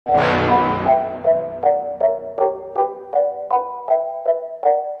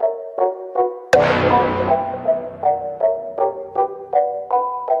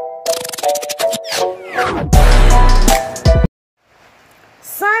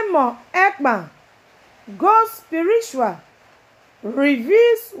Simon Ekpa goes spiritual,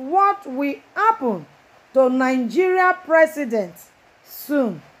 reveals what will happen to Nigeria president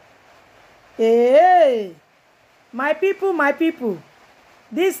soon. Hey, my people,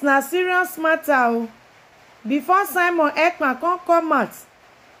 this na serious matter. Before Simon Ekpa come out,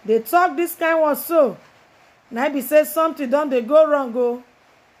 they talk this kind one so. Now be say something don dey go wrong.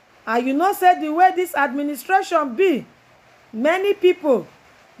 And you know say the way this administration be, many people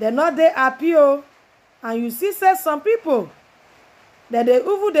they not dey happy. And you see say some people that they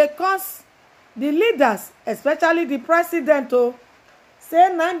even dey curse the leaders, especially the president,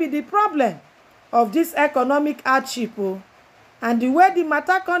 say na be the problem of this economic hardship. And the way the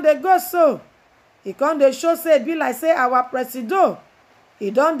matter con dey go so, e con dey show say e be like say our president e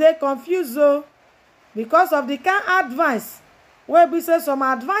don dey confused because of the kind advice wey be say some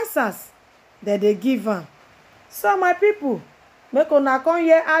advisers that they give am. So my people, make una come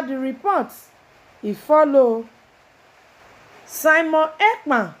hear how the reports e follow. Simon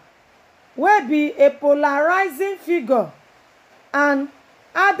Ekpa, wey be a polarizing figure and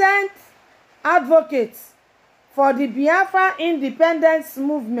ardent advocate for the Biafra independence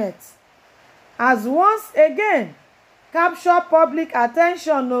movement, has once again captured public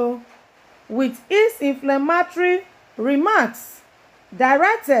attention with his inflammatory remarks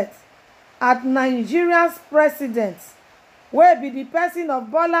directed at Nigeria's president, wey be the person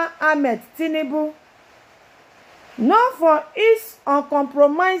of Bola Ahmed Tinubu. Known for his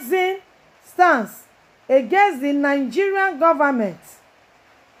uncompromising stance against the Nigerian government,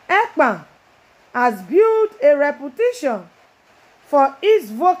 Ekpa has built a reputation for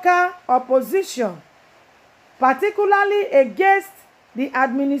his vocal opposition, particularly against the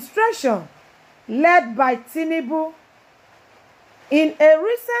administration led by Tinubu. In a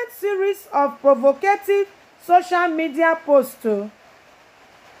recent series of provocative social media posts,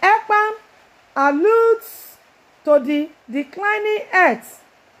 Ekpa alludes to the declining health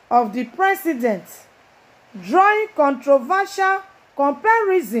of the president, drawing controversial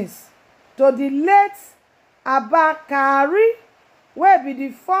comparisons to the late Abba Kyari, wey be the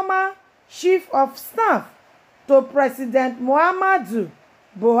former chief of staff to President Muhammadu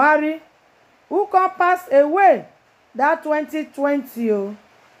Buhari, who come pass away that 2020.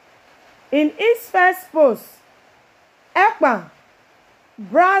 In his first post, Ekpa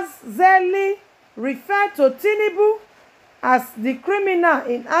brazenly referred to Tinubu as the criminal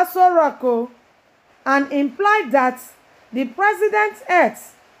in Aso Rock and implied that the president's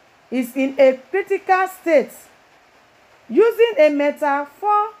health is in a critical state, using a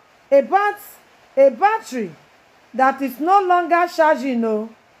metaphor about a battery that is no longer charging.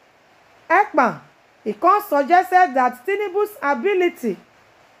 Ekpa suggested that Tinubu's ability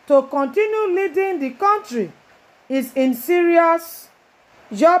to continue leading the country is in serious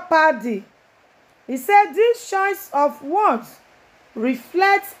jeopardy. He said this choice of words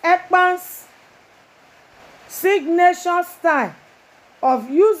reflects Ekpa's signature style of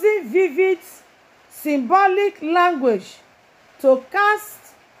using vivid, symbolic language to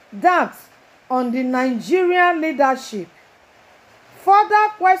cast doubt on the Nigerian leadership, further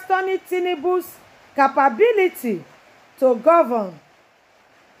questioning Tinubu's capability to govern.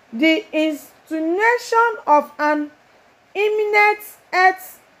 The insinuation of an imminent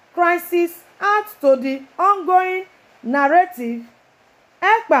health crisis adds to the ongoing narrative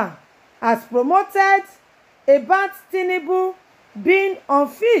Ekpa has promoted about Tinubu being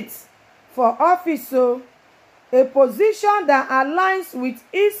unfit for office, a position that aligns with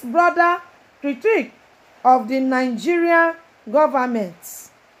his broader critique of the Nigerian government.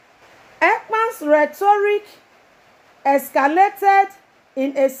 Ekpa's rhetoric escalated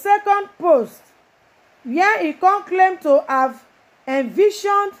in a second post, where he claimed to have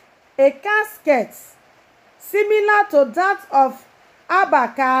envisioned a casket similar to that of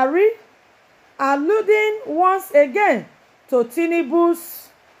Abba Kyari, alluding once again to Tinubu's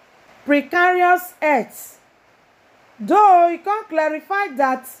precarious health. Though he clarified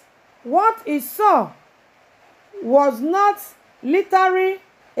that what he saw was not literally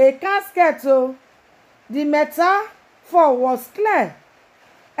a casket, the metaphor was clear.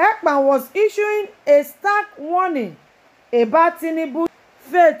 Ekpa was issuing a stark warning about Tinubu's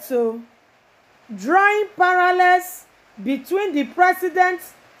fate, drawing parallels between the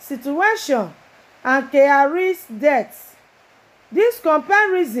president's situation and Kyari's death. This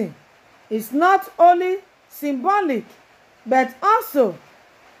comparison is not only symbolic, but also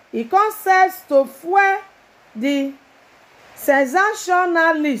it serves to fuel the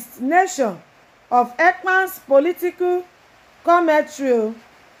sensationalist nature of Ekpa's political commentary,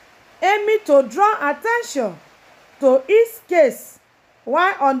 aiming to draw attention to his case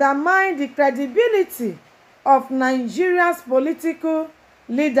while undermine the credibility of Nigeria's political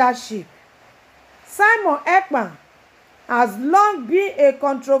leadership. Simon Ekpa has long been a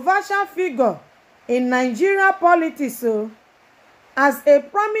controversial figure in Nigerian politics. As a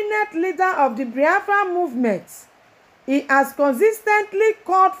prominent leader of the Biafra movement, he has consistently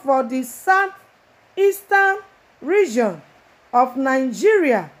called for the southeastern region of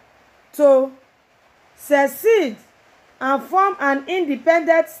Nigeria to secede and form an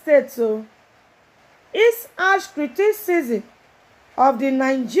independent state. His harsh criticism of the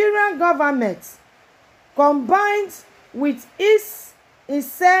Nigerian government, combined with his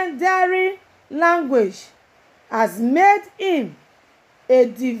incendiary language, has made him a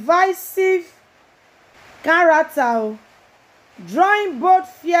divisive character, drawing both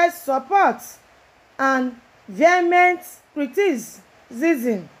fierce support and vehement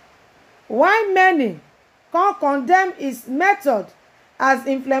criticism. While many condemn his method as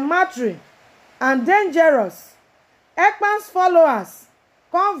inflammatory and dangerous, Ekpa's followers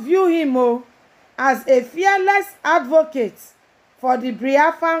view him as a fearless advocate for the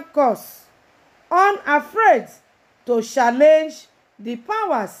Biafran cause, unafraid to challenge the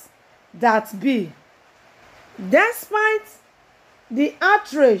powers that be. Despite the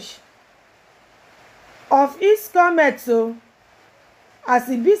outrage of his comments, as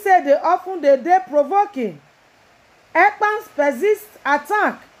e be say dey often dey provoking, Ekpa's persist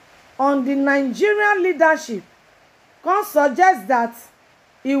attack on the Nigerian leadership suggests that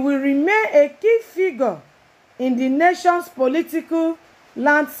he will remain a key figure in the nation's political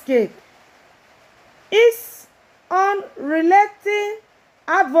landscape. His unrelenting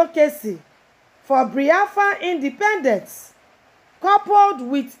advocacy for Biafran independence, coupled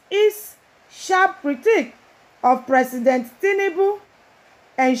with his sharp critique of President Tinubu,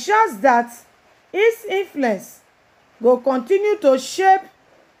 ensures that his influence will continue to shape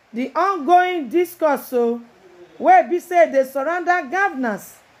the ongoing discourse wey be say dey surround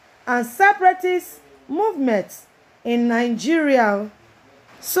governance and separatist movements in Nigeria.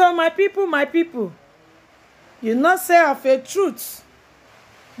 So my people, you know say of a truth,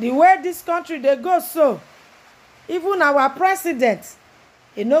 the way this country dey go, so even our president,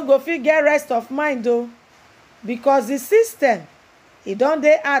 he no go fit get rest of mind because the system e don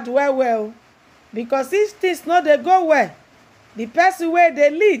dey hard well, because if things no dey go well, the person wey dey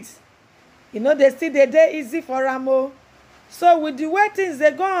lead, e no dey still dey easy for am. So with the way things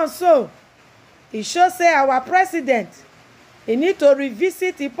dey go on, so e show say our president, he need to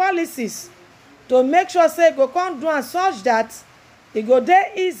revisit the policies to make sure say e go come do am such that e go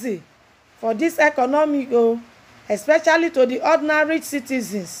dey easy for this economy, especially to the ordinary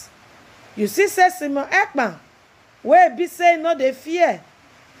citizens. You see say Simon Ekpa, wey be say no dey fear,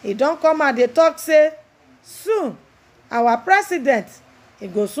 he don come out dey talk say soon our president, he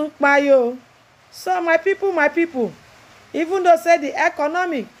go soon kpai. So my people, even though say the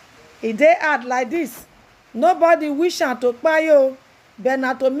economy e dey hard like this, nobody wish am to kpai, but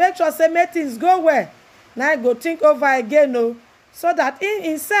na to make sure say make things go well, na go think over again, so that he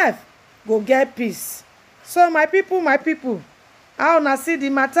himself go get peace. So my people, how una see the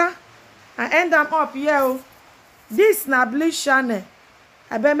matter? I end am up here. This na Bliss channel.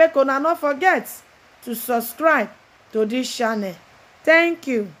 Abeg make una no forget to subscribe to this channel. Thank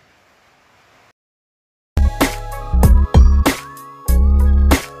you.